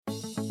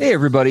Hey,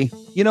 everybody.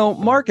 You know,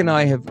 Mark and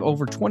I have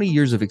over 20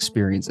 years of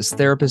experience as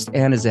therapists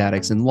and as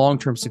addicts in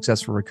long-term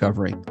successful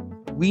recovery.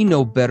 We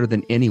know better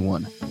than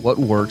anyone what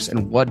works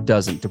and what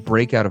doesn't to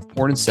break out of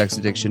porn and sex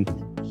addiction,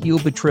 heal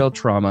betrayal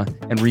trauma,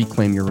 and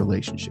reclaim your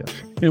relationship.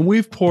 And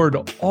we've poured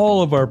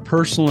all of our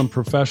personal and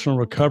professional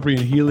recovery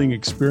and healing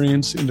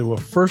experience into a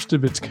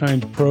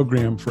first-of-its-kind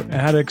program for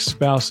addicts,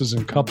 spouses,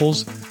 and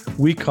couples.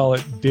 We call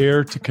it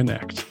Dare to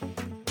Connect.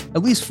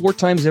 At least 4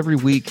 times every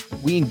week,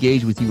 we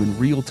engage with you in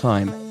real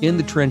time, in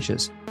the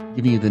trenches,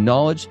 giving you the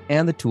knowledge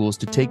and the tools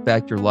to take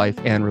back your life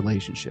and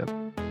relationship.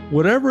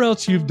 Whatever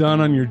else you've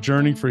done on your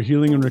journey for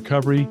healing and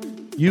recovery,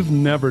 you've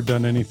never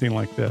done anything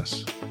like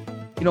this.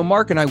 You know,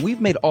 Mark and I,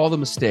 we've made all the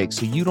mistakes,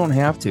 so you don't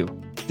have to.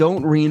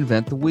 Don't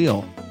reinvent the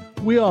wheel.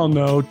 We all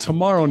know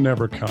tomorrow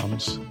never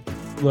comes.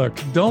 Look,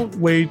 don't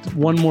wait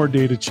one more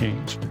day to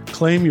change.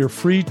 Claim your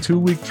free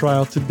 2-week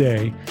trial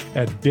today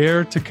at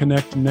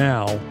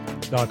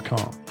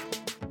daretoconnectnow.com.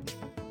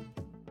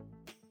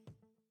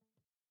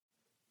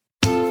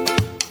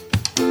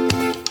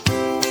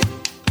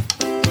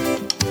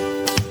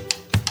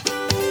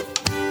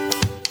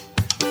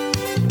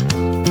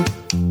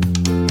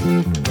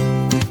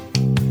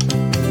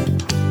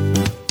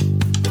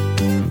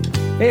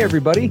 Hey,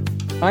 everybody.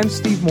 I'm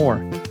Steve Moore.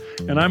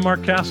 And I'm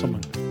Mark Castleman.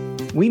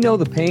 We know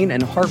the pain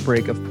and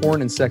heartbreak of porn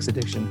and sex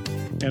addiction.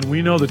 And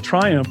we know the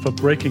triumph of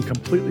breaking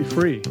completely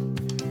free.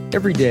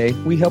 Every day,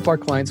 we help our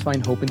clients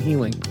find hope and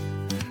healing.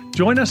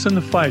 Join us in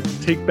the fight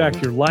to take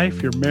back your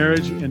life, your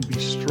marriage, and be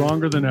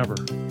stronger than ever.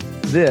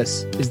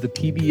 This is the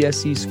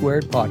PBSC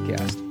Squared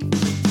podcast.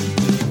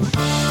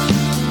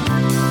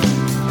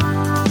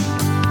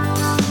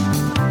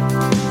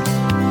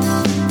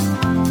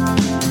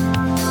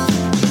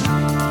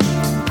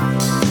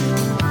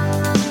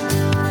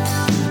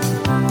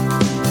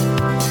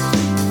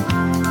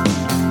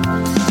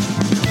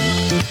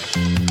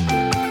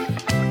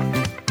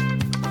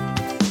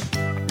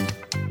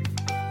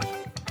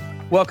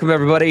 Welcome,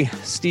 everybody.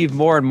 Steve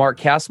Moore and Mark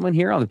Castleman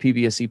here on the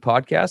PBSC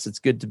podcast. It's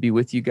good to be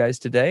with you guys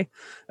today.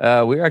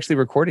 We're actually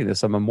recording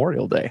this on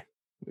Memorial Day,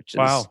 which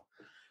is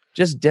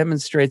just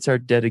demonstrates our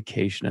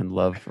dedication and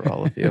love for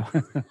all of you.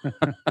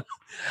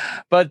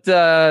 But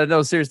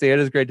no, seriously, it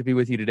is great to be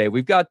with you today.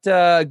 We've got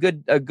a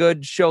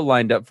good show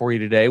lined up for you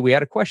today. We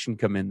had a question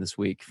come in this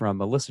week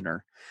from a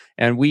listener.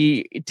 And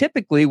we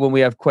typically, when we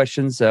have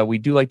questions, we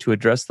do like to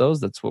address those.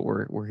 That's what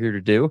we're here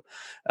to do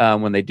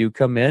when they do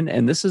come in.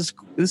 And this is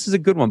a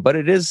good one, but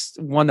it is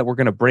one that we're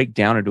going to break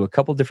down into a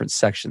couple different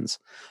sections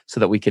so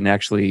that we can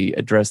actually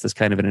address this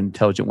kind of in an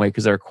intelligent way,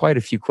 because there are quite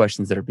a few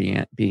questions that are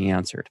being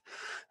answered.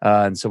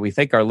 And so we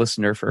thank our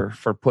listener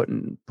for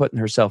putting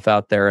herself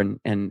out there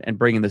and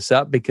bringing this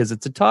up, because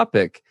it's a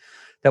topic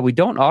that we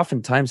don't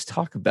oftentimes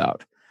talk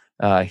about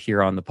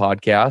here on the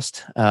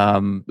podcast,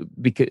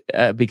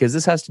 because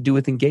this has to do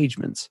with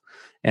engagements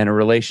and a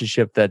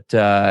relationship that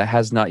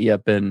has not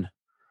yet been,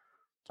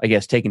 I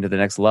guess, taken to the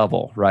next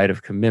level, right,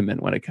 of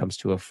commitment when it comes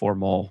to a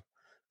formal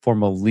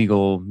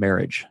legal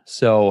marriage.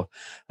 So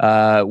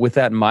with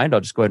that in mind, I'll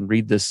just go ahead and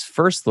read this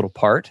first little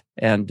part,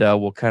 and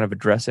we'll kind of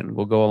address it, and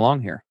we'll go along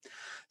here.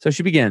 So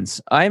she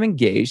begins, I am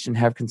engaged and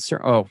have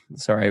concern. Oh,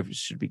 sorry, I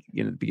should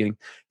begin at the beginning.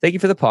 Thank you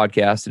for the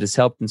podcast. It has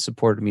helped and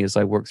supported me as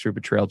I work through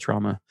betrayal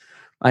trauma.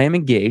 I am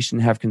engaged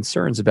and have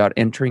concerns about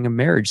entering a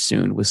marriage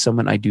soon with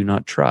someone I do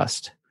not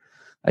trust.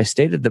 I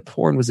stated that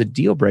porn was a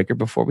deal breaker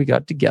before we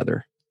got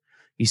together.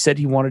 He said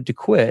he wanted to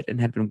quit and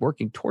had been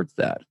working towards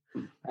that.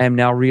 I am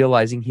now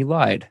realizing he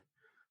lied.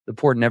 The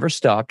porn never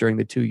stopped during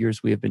the 2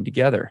 years we have been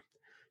together.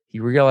 He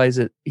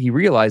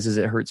realizes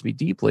it hurts me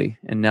deeply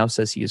and now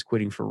says he is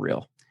quitting for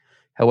real.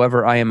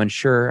 However, I am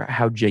unsure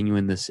how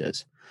genuine this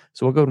is.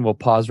 So we'll go and we'll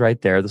pause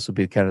right there. This will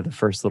be kind of the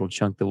first little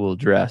chunk that we'll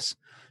address.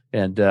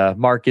 And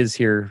Mark is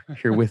here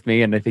with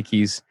me, and I think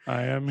he's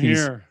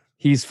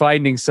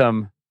finding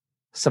some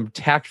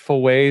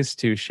tactful ways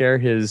to share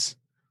his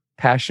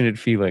passionate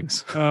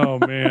feelings. Oh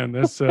man,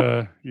 that's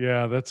a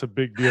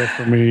big deal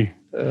for me.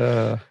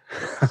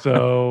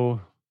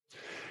 So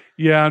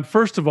yeah, and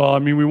first of all, I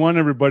mean, we want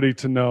everybody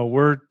to know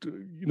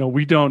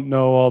we don't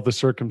know all the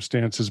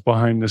circumstances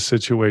behind this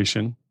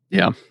situation.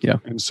 Yeah.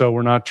 And so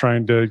we're not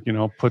trying to,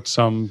 put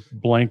some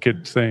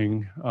blanket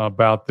thing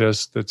about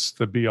this that's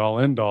the be all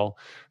end all.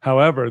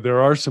 However,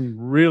 there are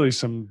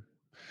some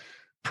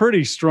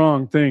pretty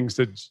strong things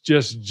that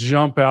just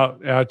jump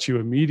out at you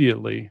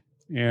immediately.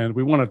 And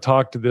we want to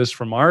talk to this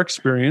from our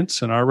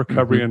experience and our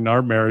recovery in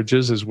our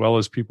marriages, as well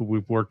as people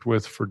we've worked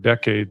with for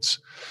decades.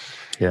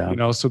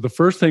 Yeah. So the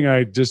first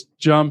thing just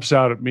jumps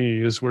out at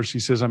me is where she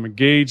says, I'm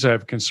engaged. I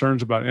have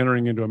concerns about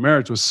entering into a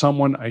marriage with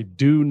someone I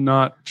do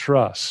not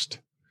trust.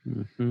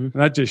 And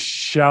that just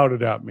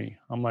shouted at me.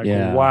 I'm like,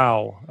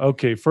 wow.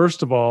 Okay.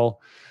 First of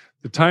all,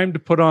 the time to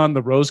put on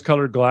the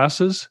rose-colored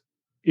glasses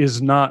is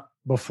not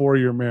before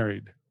you're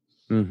married.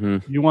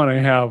 You want to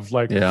have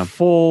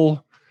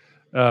full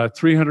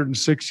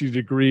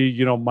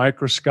 360-degree,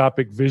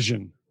 microscopic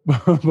vision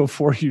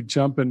before you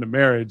jump into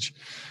marriage.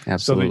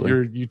 Absolutely.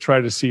 So that you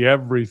try to see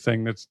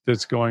everything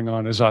that's going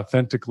on as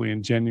authentically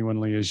and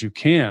genuinely as you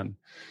can.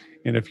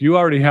 And if you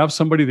already have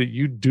somebody that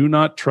you do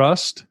not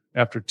trust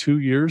after 2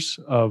 years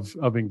of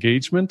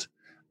engagement,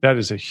 that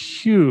is a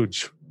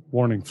huge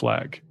warning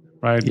flag,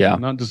 right? Yeah.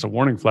 Not just a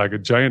warning flag, a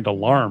giant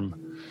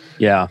alarm.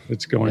 Yeah.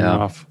 It's going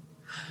off.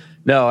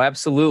 No,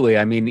 absolutely.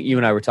 I mean, you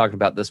and I were talking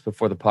about this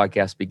before the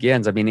podcast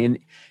begins. I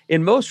mean,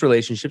 in most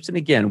relationships, and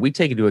again, we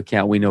take into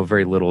account we know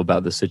very little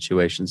about the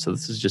situation, so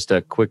this is just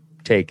a quick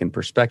take and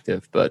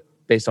perspective, but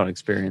based on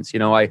experience.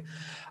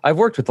 I've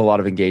worked with a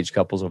lot of engaged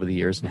couples over the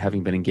years, and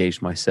having been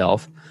engaged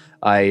myself,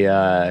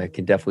 I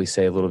can definitely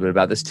say a little bit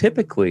about this.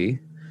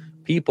 Typically,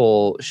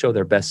 people show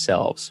their best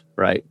selves,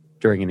 right,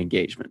 during an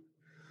engagement.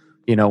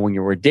 When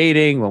we're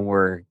dating, when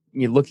we're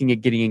looking at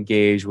getting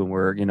engaged, when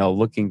we're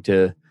looking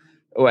to.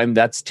 And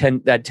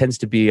that tends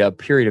to be a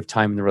period of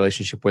time in the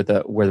relationship where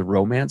the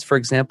romance, for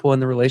example, in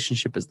the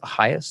relationship is the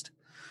highest.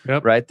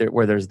 Yep. Right there,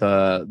 where there's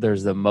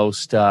the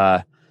most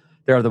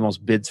there are the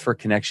most bids for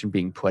connection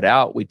being put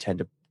out. We tend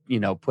to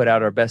put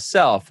out our best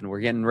self, and we're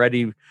getting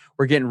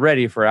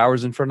ready for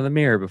hours in front of the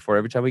mirror before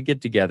every time we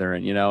get together.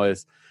 And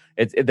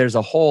there's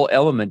a whole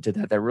element to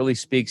that really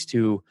speaks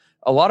to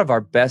a lot of our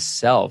best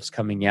selves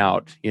coming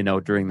out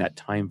during that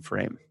time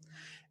frame.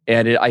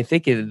 And I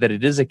think that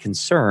it is a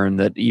concern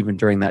that even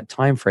during that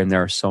time frame,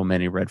 there are so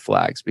many red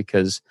flags,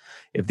 because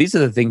if these are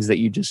the things that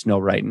you just know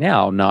right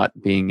now, not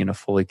being in a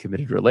fully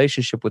committed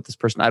relationship with this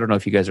person, I don't know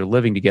if you guys are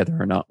living together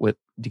or not,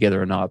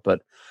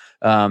 but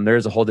there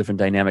is a whole different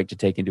dynamic to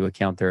take into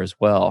account there as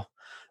well.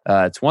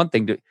 It's one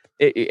thing to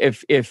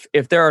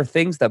if there are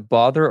things that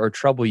bother or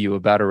trouble you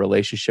about a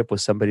relationship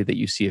with somebody that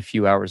you see a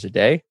few hours a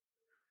day,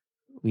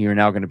 you're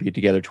now going to be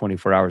together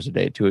 24 hours a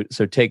day too.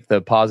 So take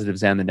the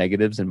positives and the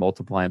negatives and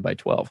multiply them by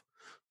 12.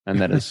 And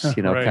that is,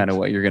 Right. kind of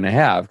what you're going to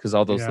have, because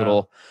all those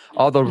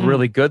all the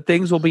really good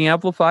things will be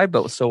amplified,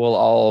 but so will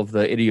all of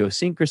the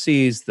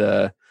idiosyncrasies,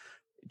 the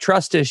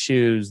trust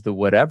issues, the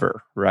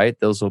whatever, right?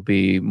 Those will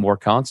be more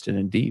constant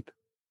and deep.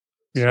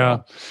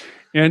 Yeah. So.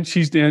 And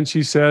she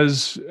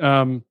says,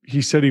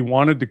 he said he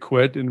wanted to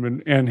quit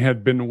and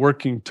had been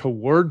working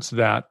towards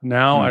that.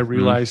 Now I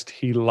realized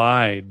he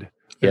lied.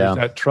 There's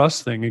that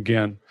trust thing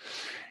again.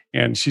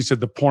 And she said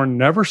the porn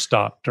never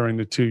stopped during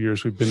the 2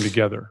 years we've been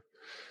together.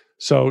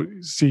 So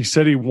he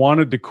said he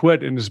wanted to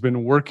quit and has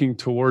been working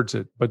towards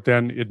it, but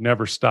then it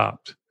never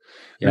stopped.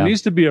 Yeah. There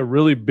needs to be a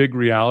really big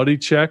reality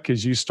check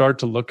as you start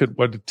to look at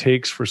what it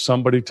takes for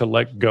somebody to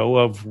let go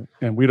of,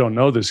 and we don't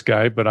know this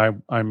guy, but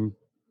I'm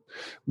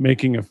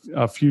making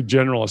a few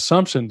general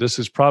assumptions. This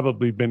has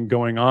probably been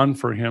going on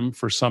for him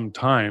for some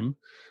time.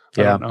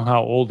 I don't know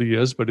how old he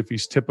is, but if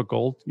he's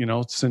typical,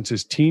 since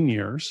his teen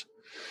years.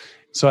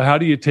 So how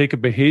do you take a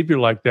behavior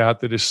like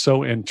that is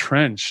so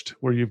entrenched,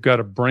 where you've got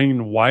a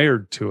brain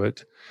wired to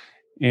it?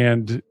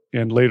 And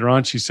later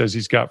on, she says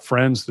he's got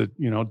friends that,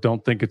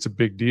 don't think it's a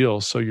big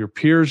deal. So your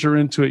peers are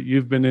into it.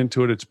 You've been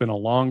into it. It's been a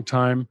long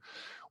time.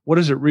 What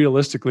does it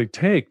realistically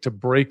take to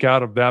break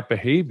out of that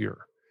behavior?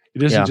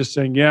 It isn't just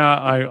saying,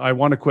 I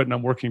want to quit and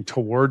I'm working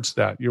towards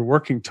that. You're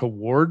working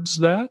towards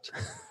that?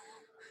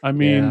 I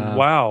mean,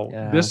 wow.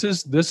 Yeah. This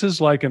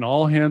is like an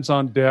all hands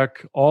on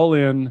deck, all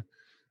in,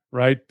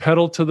 right?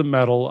 Pedal to the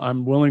metal.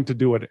 I'm willing to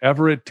do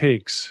whatever it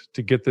takes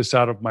to get this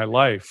out of my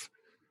life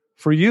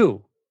for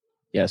you.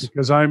 Yes.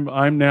 Because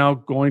I'm now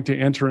going to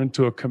enter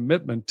into a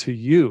commitment to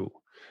you.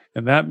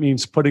 And that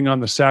means putting on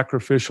the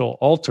sacrificial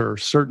altar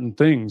certain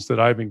things that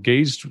I've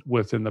engaged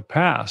with in the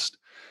past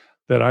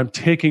that I'm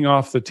taking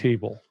off the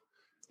table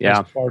as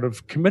part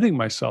of committing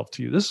myself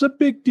to you. This is a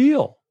big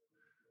deal.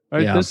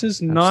 Right? Yeah, this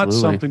is not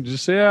something to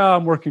just say,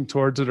 I'm working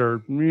towards it,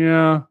 or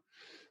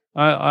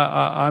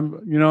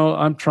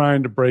I'm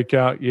trying to break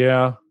out.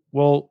 Yeah.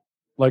 Well,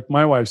 like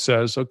my wife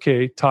says,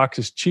 okay, talk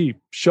is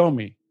cheap. Show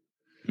me.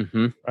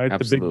 Mm-hmm. Right.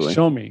 Absolutely. The big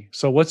show me.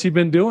 So what's he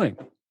been doing?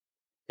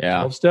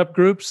 12-step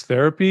groups,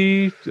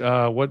 therapy.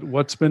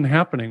 What's been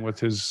happening with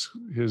his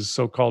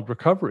so-called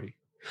recovery?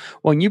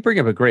 Well, and you bring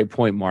up a great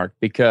point, Mark,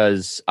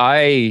 because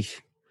you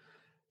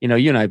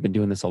and I have been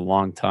doing this a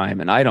long time,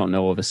 and I don't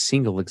know of a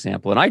single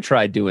example. And I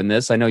tried doing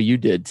this. I know you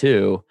did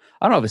too.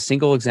 I don't have a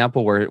single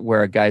example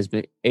where a guy's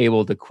been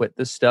able to quit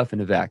this stuff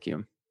in a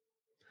vacuum.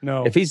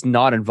 No. If he's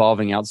not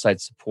involving outside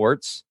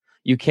supports,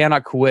 you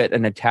cannot quit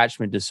an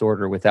attachment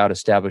disorder without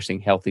establishing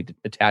healthy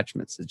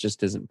attachments. It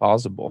just isn't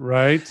possible.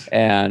 Right.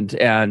 And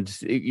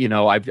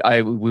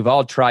we've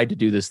all tried to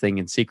do this thing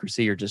in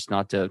secrecy, or just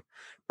not to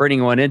bring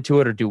anyone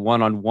into it or do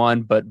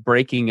one-on-one, but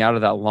breaking out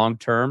of that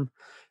long-term.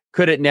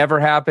 Could it never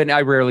happen?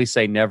 I rarely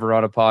say never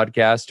on a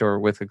podcast or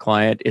with a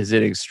client. Is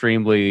it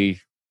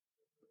extremely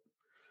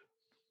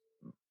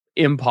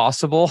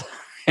impossible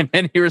in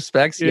many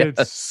respects?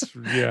 Yes.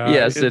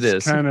 Yes, it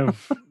is.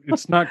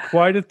 It's not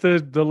quite at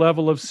the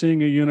level of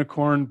seeing a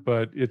unicorn,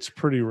 but it's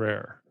pretty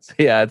rare.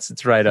 Yeah,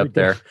 it's right up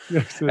there.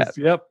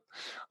 Yep.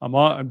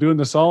 I'm doing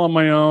this all on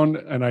my own,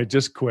 and I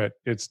just quit.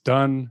 It's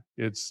done.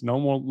 It's no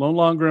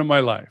longer in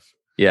my life.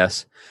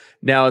 Yes.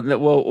 Now,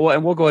 we'll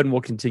go ahead and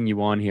we'll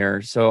continue on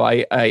here. So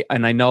I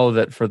know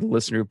that for the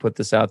listener who put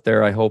this out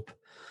there, I hope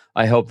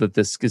I hope that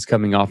this is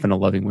coming off in a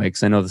loving way,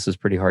 because I know this is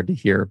pretty hard to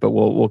hear, but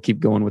we'll keep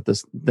going with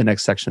the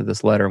next section of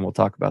this letter, and we'll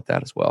talk about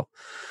that as well.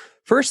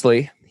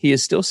 Firstly, he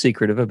is still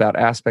secretive about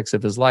aspects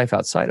of his life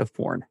outside of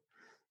porn.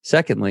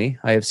 Secondly,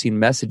 I have seen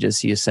messages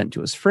he has sent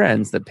to his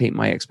friends that paint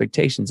my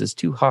expectations as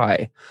too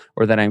high,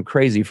 or that I'm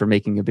crazy for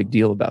making a big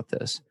deal about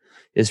this.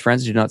 His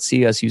friends do not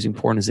see us using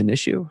porn as an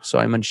issue, so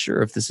I'm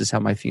unsure if this is how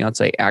my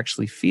fiance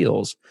actually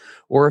feels,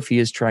 or if he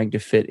is trying to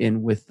fit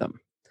in with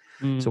them.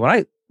 So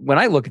when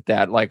I look at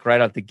that, like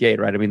right out the gate,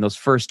 right? I mean, those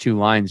first two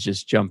lines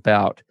just jump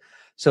out.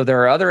 So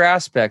there are other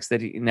aspects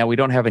that now we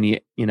don't have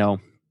any,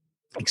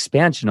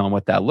 expansion on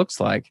what that looks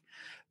like,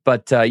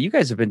 but you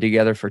guys have been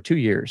together for 2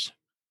 years.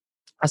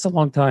 That's a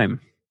long time.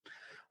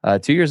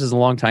 2 years is a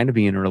long time to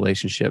be in a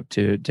relationship,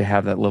 to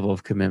have that level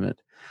of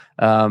commitment.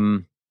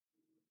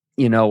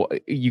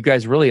 You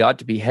guys really ought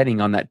to be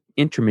heading on that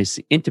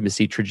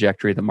intimacy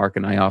trajectory that Mark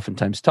and I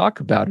oftentimes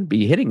talk about, and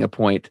be hitting a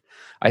point,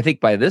 I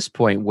think, by this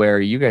point where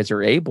you guys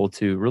are able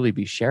to really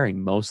be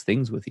sharing most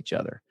things with each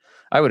other.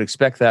 I would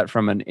expect that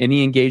from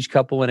any engaged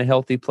couple in a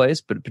healthy place,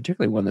 but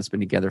particularly one that's been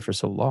together for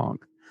so long.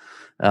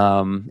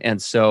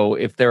 And so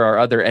if there are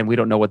and we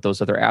don't know what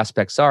those other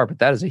aspects are, but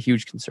that is a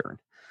huge concern.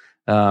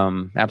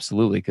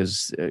 Absolutely.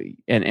 Because,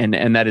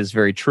 and that is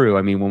very true.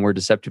 I mean, when we're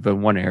deceptive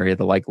in one area,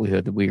 the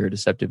likelihood that we are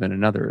deceptive in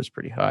another is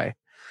pretty high.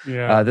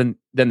 Yeah. Then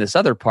this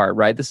other part,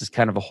 right? This is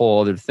kind of a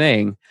whole other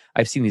thing.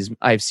 I've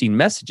seen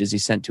messages he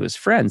sent to his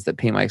friends that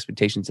paint my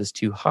expectations as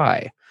too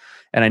high.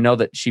 And I know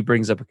that she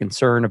brings up a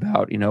concern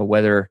about,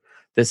 whether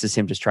this is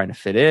him just trying to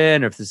fit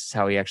in, or if this is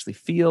how he actually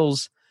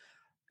feels.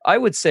 I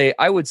would say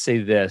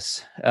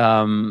this,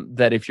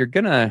 that if you're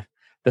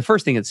the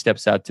first thing that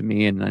steps out to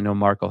me, and I know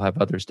Mark will have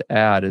others to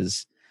add,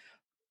 is,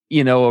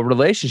 a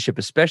relationship,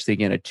 especially,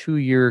 again, a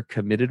 2-year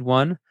committed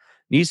one,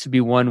 needs to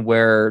be one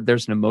where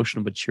there's an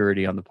emotional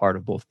maturity on the part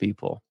of both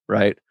people,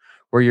 right?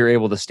 Where you're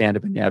able to stand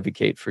up and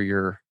advocate for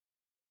your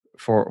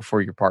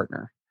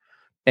partner.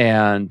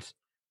 And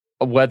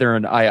whether,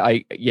 and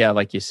yeah,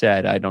 like you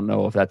said, I don't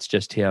know if that's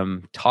just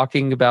him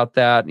talking about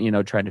that,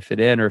 trying to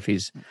fit in, or if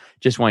he's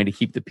just wanting to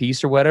keep the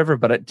peace or whatever.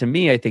 But to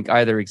me, I think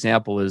either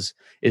example is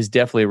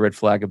definitely a red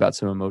flag about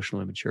some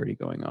emotional immaturity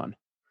going on.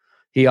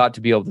 He ought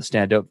to be able to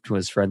stand up to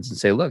his friends and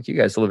say, look, you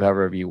guys live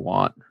however you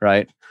want,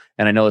 right?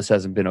 And I know this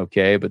hasn't been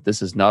okay, but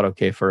this is not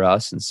okay for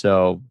us. And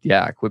so,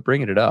 yeah, quit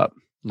bringing it up.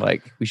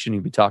 Like, we shouldn't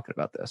even be talking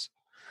about this.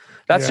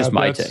 That's just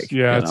my take.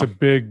 Yeah, it's a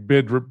big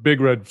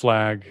red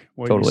flag,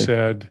 what totally. You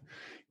said.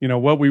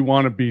 What we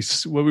want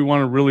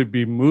to really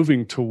be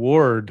moving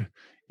toward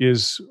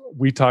is,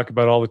 we talk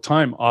about all the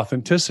time,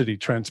 authenticity,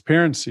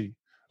 transparency,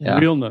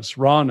 realness,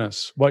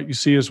 rawness. What you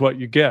see is what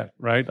you get,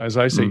 right? As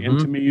I say,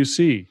 into me you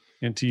see,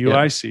 into you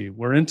I see.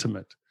 We're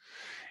intimate.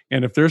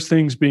 And if there's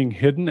things being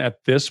hidden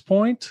at this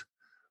point,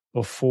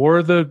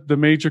 before the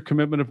major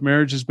commitment of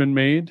marriage has been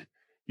made,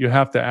 you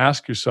have to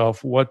ask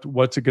yourself,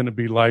 what's it going to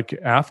be like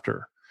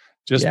after?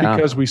 Just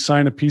because we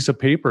sign a piece of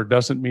paper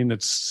doesn't mean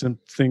that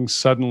things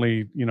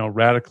suddenly,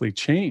 radically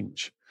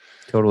change.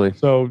 Totally.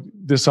 So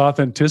this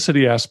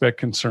authenticity aspect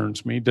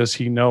concerns me. Does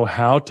he know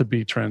how to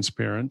be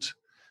transparent?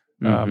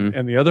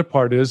 And the other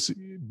part is,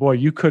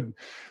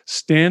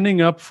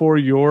 standing up for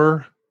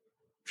your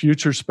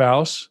future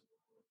spouse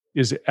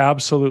is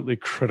absolutely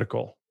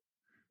critical.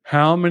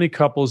 How many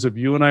couples have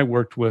you and I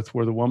worked with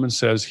where the woman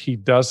says, he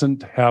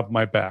doesn't have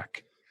my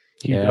back?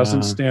 He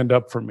doesn't stand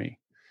up for me.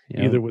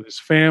 Either with his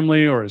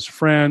family or his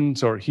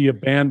friends, or he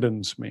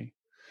abandons me.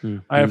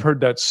 I have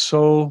heard that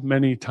so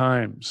many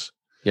times.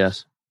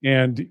 Yes.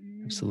 And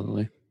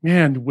absolutely.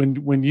 Man,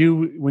 when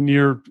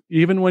you're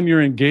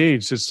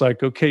engaged, it's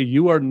like, okay,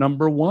 you are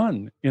number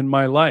one in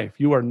my life.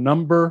 You are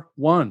number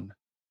one.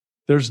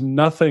 There's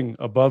nothing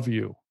above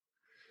you.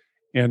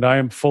 And I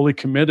am fully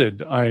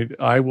committed.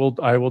 I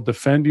will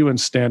defend you and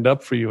stand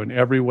up for you in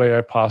every way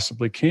I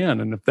possibly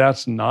can. And if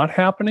that's not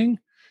happening,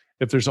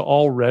 if there's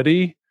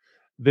already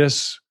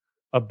this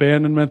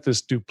abandonment,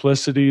 this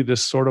duplicity,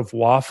 this sort of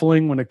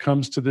waffling when it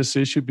comes to this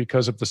issue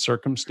because of the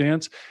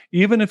circumstance,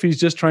 even if he's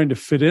just trying to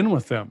fit in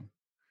with them,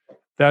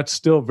 that's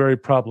still very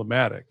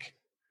problematic.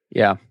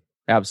 Yeah,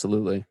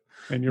 absolutely.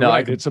 And you're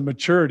right. It's a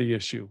maturity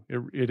issue.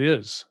 It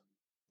is.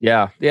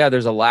 Yeah.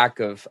 There's a lack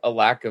of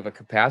a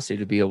capacity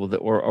to be able to,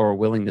 or a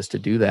willingness to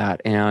do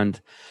that. And,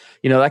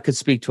 that could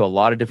speak to a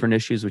lot of different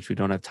issues, which we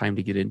don't have time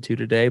to get into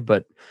today.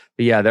 But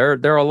yeah, there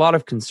are a lot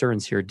of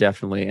concerns here,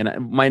 definitely.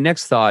 And my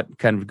next thought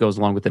kind of goes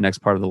along with the next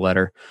part of the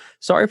letter.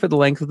 Sorry for the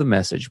length of the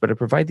message, but I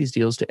provide these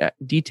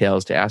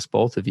details to ask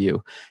both of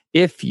you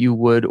if you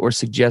would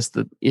suggest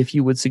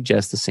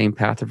the same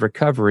path of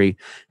recovery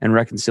and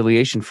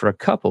reconciliation for a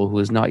couple who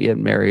is not yet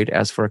married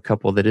as for a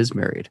couple that is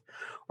married.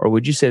 Or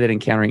would you say that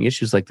encountering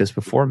issues like this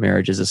before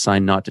marriage is a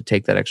sign not to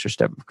take that extra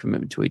step of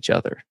commitment to each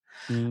other?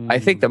 I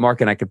think that Mark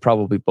and I could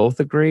probably both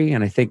agree,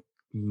 and I think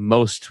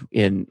most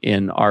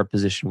in our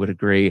position would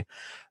agree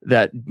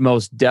that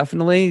most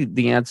definitely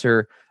the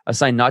answer, a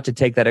sign not to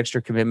take that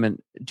extra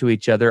commitment to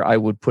each other, I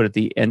would put at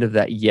the end of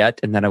that yet,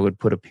 and then I would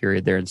put a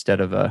period there instead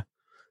of a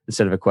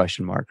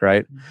question mark,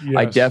 right? Yes.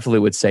 I definitely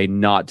would say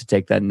not to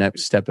take that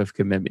next step of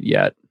commitment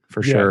yet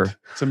for sure.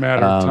 It's a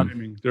matter of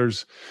timing.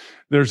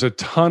 There's a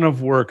ton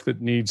of work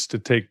that needs to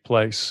take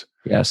place.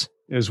 Yes.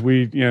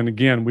 And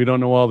again, we don't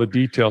know all the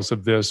details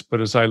of this, but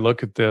as I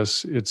look at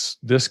this,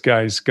 this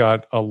guy's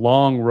got a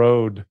long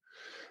road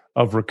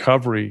of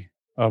recovery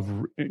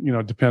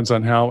depends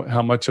on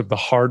how much of the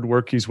hard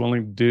work he's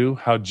willing to do,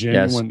 how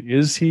genuine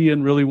is he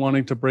in really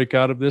wanting to break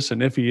out of this.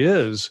 And if he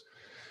is,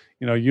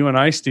 you and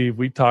I, Steve,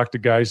 we talk to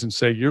guys and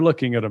say, you're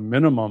looking at a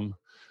minimum.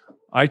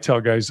 I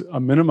tell guys a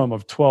minimum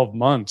of 12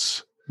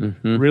 months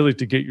really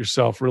to get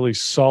yourself really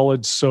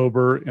solid,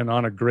 sober, and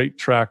on a great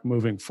track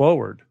moving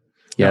forward.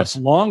 Yes. Now, it's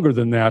longer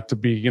than that to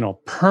be,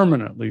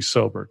 permanently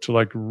sober, to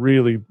like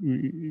really,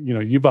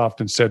 you've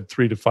often said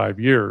 3 to 5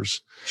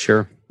 years.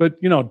 Sure.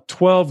 But,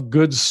 12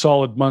 good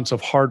solid months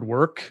of hard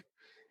work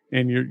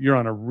and you're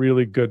on a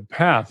really good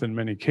path in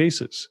many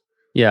cases.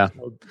 Yeah.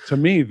 So to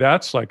me,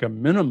 that's like a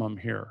minimum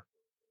here.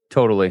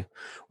 Totally.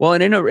 Well,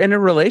 and in a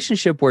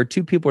relationship where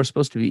two people are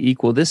supposed to be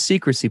equal, this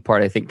secrecy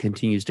part, I think,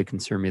 continues to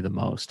concern me the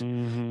most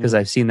because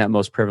I've seen that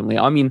most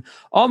prevalently. I mean,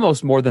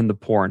 almost more than the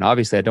porn.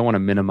 Obviously, I don't want to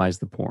minimize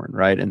the porn,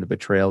 right? And the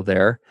betrayal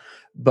there.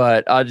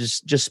 But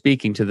just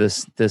speaking to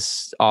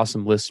this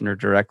awesome listener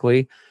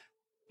directly,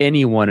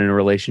 anyone in a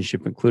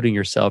relationship, including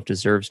yourself,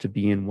 deserves to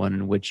be in one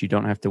in which you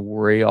don't have to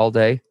worry all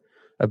day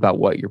about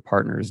what your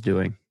partner is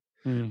doing.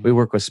 We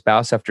work with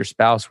spouse after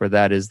spouse where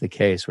that is the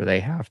case, where they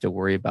have to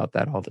worry about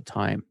that all the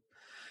time.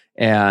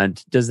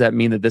 And does that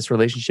mean that this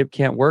relationship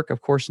can't work?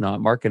 Of course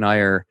not. Mark and I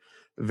are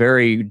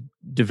very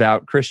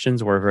devout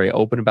Christians. We're very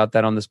open about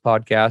that on this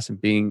podcast,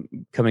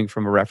 and coming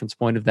from a reference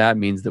point of that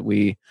means that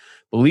we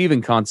believe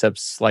in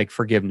concepts like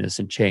forgiveness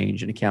and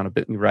change and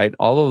accountability, right?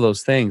 All of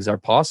those things are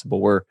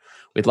possible.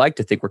 We'd like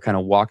to think we're kind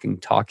of walking,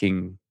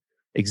 talking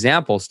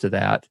examples to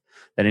that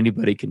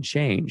anybody can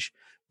change.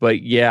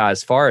 But yeah,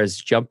 as far as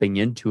jumping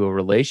into a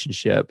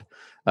relationship,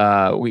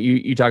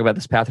 you talk about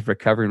this path of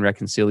recovery and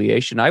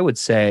reconciliation. I would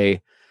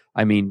say,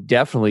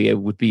 definitely it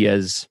would be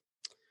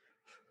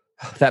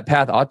that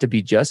path ought to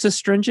be just as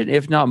stringent,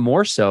 if not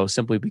more so,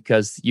 simply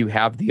because you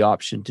have the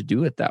option to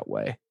do it that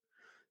way.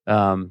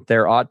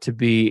 There ought to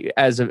be,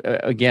 as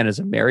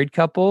a married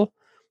couple,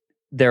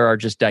 there are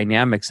just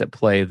dynamics at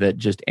play that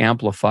just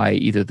amplify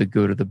either the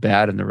good or the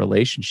bad in the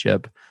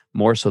relationship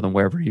more so than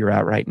wherever you're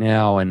at right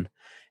now. And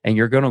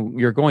you're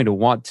going to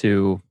want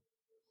to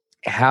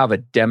have a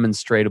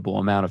demonstrable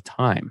amount of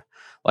time.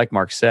 Like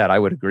Mark said, I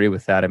would agree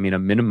with that. A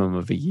minimum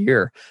of a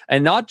year.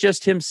 And not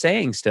just him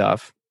saying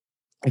stuff.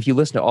 If you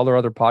listen to all our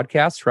other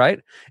podcasts, right?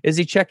 Is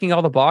he checking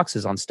all the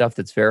boxes on stuff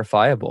that's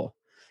verifiable?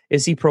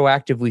 Is he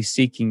proactively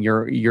seeking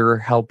your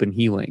help and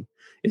healing?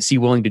 Is he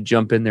willing to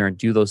jump in there and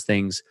do those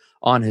things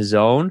on his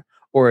own?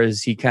 Or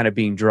is he kind of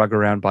being drug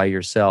around by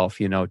yourself,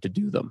 to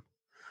do them?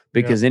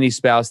 Because any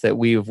spouse that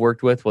we have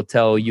worked with will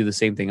tell you the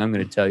same thing I'm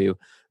going to tell you.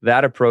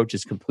 That approach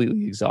is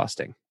completely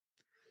exhausting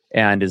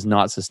and is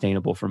not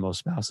sustainable for most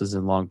spouses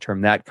in long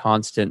term. That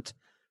constant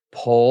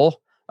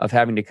pull of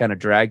having to kind of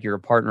drag your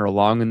partner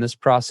along in this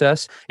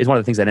process is one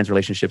of the things that ends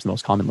relationships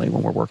most commonly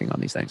when we're working on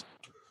these things.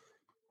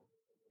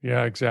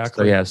 Yeah,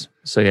 exactly.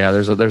 So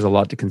there's a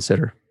lot to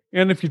consider.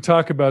 And if you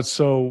talk about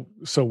so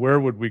where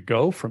would we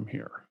go from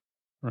here,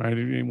 right?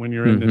 When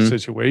you're in this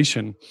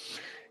situation.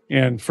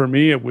 And for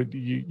me, it would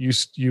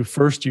you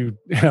first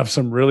have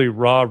some really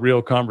raw,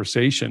 real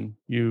conversation.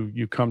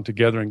 You come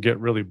together and get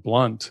really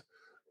blunt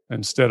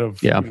instead of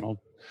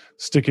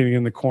sticking it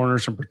in the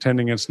corners and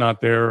pretending it's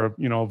not there, or,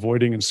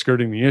 avoiding and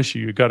skirting the issue.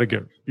 You got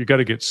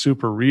to get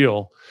super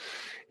real,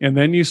 and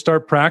then you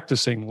start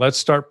practicing. Let's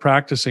start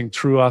practicing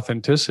true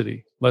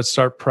authenticity. Let's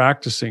start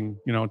practicing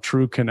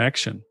true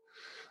connection.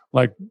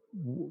 Like,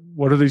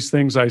 what are these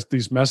things?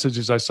 These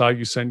messages I saw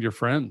you send your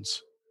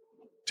friends.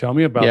 Tell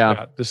me about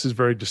that. This is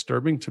very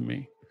disturbing to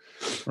me,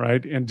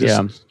 right? And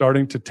just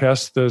starting to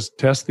test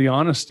the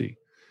honesty.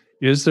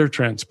 Is there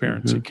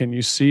transparency? Can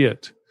you see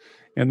it?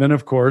 And then,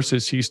 of course,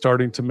 is he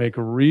starting to make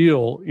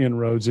real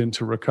inroads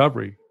into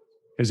recovery?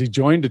 Has he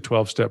joined a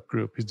 12-step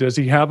group? Does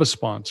he have a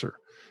sponsor?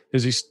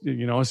 Has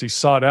he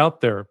sought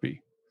out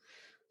therapy?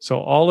 So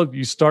all of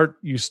you start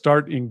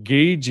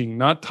engaging,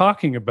 not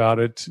talking about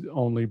it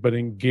only, but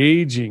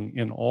engaging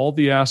in all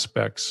the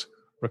aspects: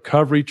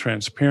 recovery,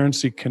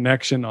 transparency,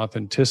 connection,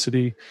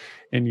 authenticity,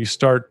 and you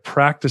start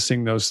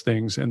practicing those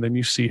things, and then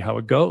you see how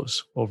it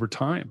goes over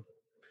time.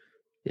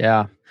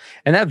 Yeah.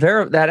 And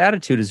that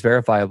attitude is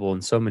verifiable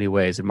in so many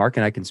ways. And Mark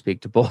and I can speak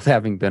to both,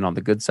 having been on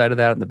the good side of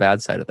that and the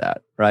bad side of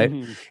that, right?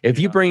 If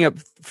you bring up,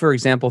 for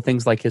example,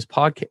 things like this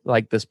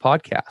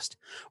podcast,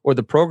 or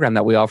the program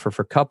that we offer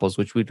for couples,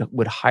 which we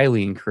would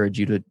highly encourage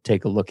you to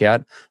take a look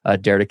at,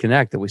 Dare to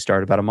Connect, that we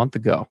started about a month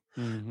ago.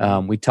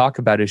 We talk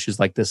about issues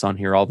like this on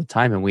here all the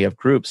time, and we have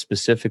groups,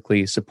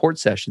 specifically support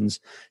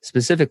sessions,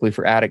 specifically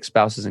for addict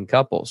spouses and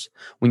couples.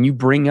 When you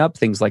bring up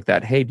things like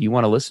that, hey, do you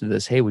want to listen to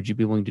this? Hey, would you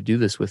be willing to do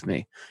this with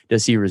me?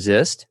 Does he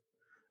resist,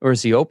 or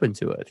is he open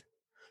to it?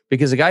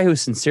 Because a guy who's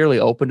sincerely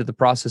open to the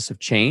process of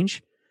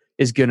change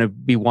is going to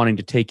be wanting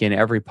to take in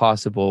every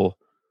possible,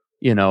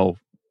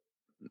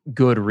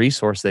 good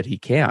resource that he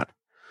can.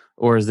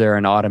 Or is there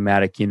an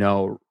automatic,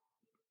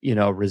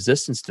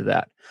 resistance to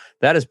that.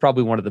 That is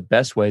probably one of the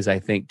best ways, I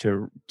think,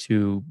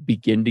 to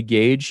begin to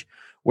gauge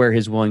where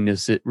his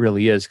willingness it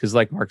really is. Because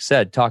like Mark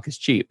said, talk is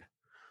cheap.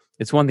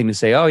 It's one thing to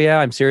say, oh yeah,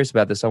 I'm serious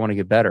about this, I want to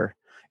get better.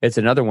 It's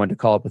another one to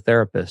call up a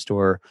therapist,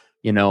 or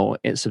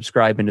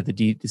subscribe into the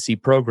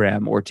D2C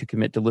program, or to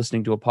commit to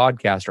listening to a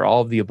podcast, or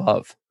all of the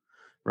above,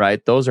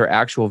 right? Those are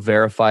actual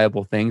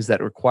verifiable things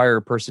that require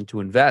a person to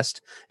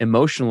invest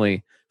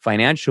emotionally,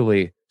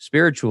 financially,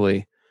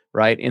 spiritually,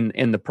 right,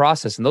 in the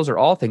process. And those are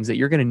all things that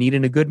you're going to need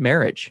in a good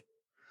marriage.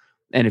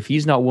 And if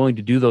he's not willing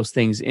to do those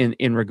things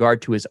in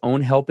regard to his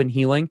own help and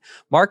healing,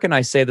 Mark and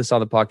I say this on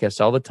the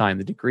podcast all the time,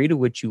 the degree to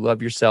which you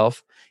love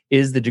yourself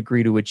is the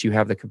degree to which you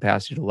have the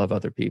capacity to love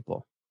other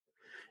people.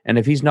 And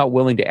if he's not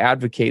willing to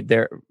advocate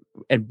there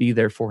and be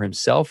there for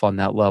himself on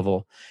that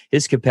level,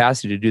 his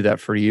capacity to do that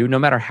for you, no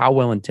matter how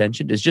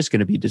well-intentioned, is just going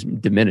to be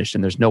diminished,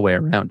 and there's no way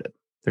around it.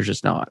 There's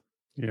just not.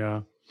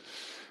 Yeah.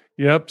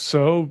 Yep.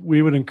 So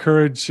we would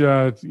encourage,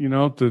 the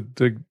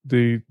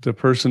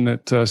person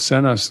that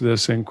sent us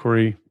this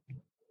inquiry,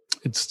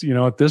 it's,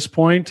 at this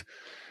point,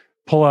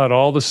 pull out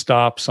all the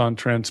stops on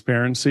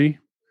transparency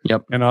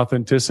and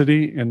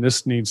authenticity. And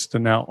this needs to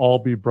now all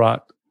be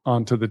brought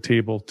onto the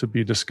table to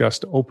be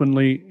discussed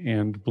openly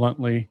and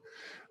bluntly.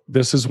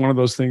 This is one of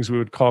those things we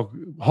would call,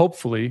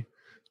 hopefully,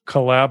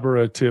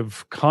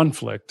 collaborative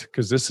conflict,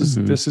 because this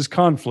is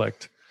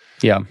conflict.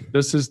 Yeah.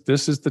 This is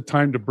the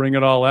time to bring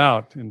it all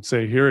out and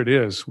say, here it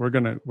is. We're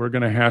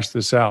gonna hash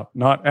this out,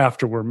 not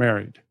after we're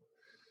married.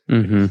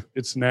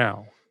 It's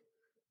now.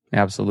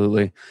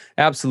 Absolutely.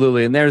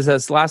 And there's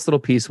this last little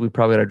piece we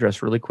probably ought to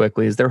address really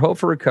quickly. Is there hope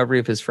for recovery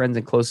if his friends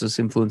and closest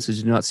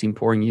influences do not seem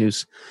pouring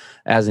use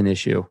as an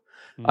issue?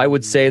 I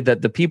would say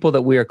that the people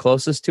that we are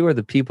closest to are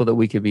the people that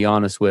we can be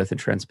honest with and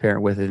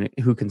transparent with, and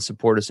who can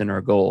support us in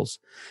our goals.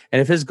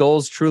 And if his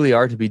goals truly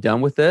are to be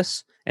done with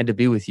this and to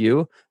be with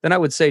you, then I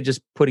would say,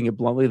 just putting it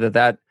bluntly,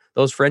 that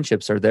those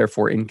friendships are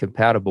therefore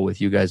incompatible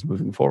with you guys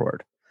moving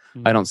forward.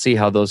 I don't see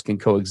how those can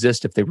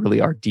coexist if they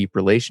really are deep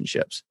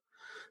relationships.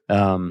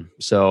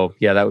 So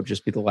yeah, that would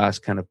just be the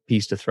last kind of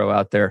piece to throw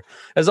out there.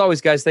 As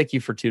always, guys, thank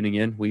you for tuning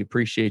in. We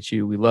appreciate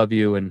you. We love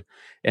you.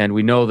 And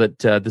we know that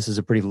this is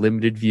a pretty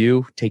limited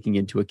view, taking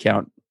into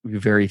account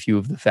very few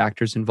of the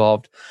factors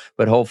involved,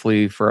 but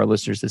hopefully for our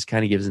listeners, this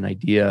kind of gives an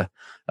idea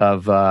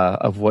of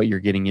what you're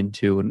getting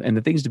into and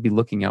the things to be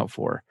looking out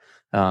for.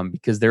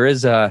 Because there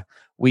is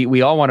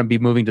we all want to be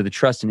moving to the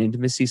trust and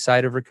intimacy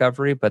side of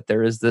recovery, but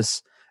there is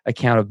this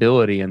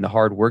accountability and the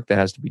hard work that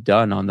has to be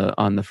done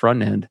on the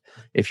front end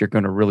if you're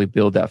going to really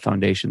build that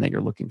foundation that you're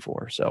looking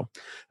for. So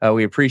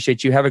we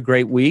appreciate you. Have a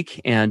great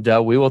week, and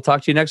we will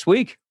talk to you next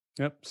week.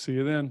 Yep. See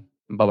you then.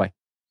 Bye-bye.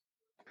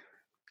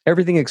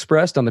 Everything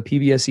expressed on the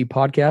PBSE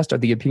podcast are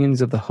the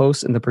opinions of the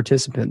hosts and the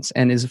participants,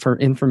 and is for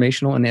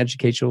informational and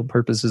educational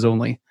purposes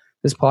only.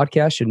 This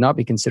podcast should not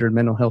be considered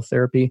mental health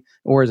therapy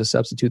or as a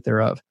substitute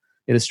thereof.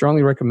 It is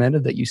strongly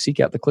recommended that you seek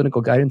out the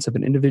clinical guidance of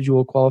an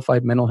individual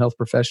qualified mental health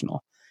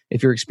professional.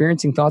 If you're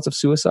experiencing thoughts of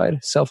suicide,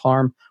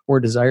 self-harm, or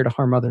a desire to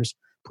harm others,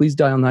 please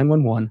dial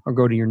 911 or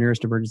go to your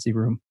nearest emergency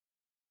room.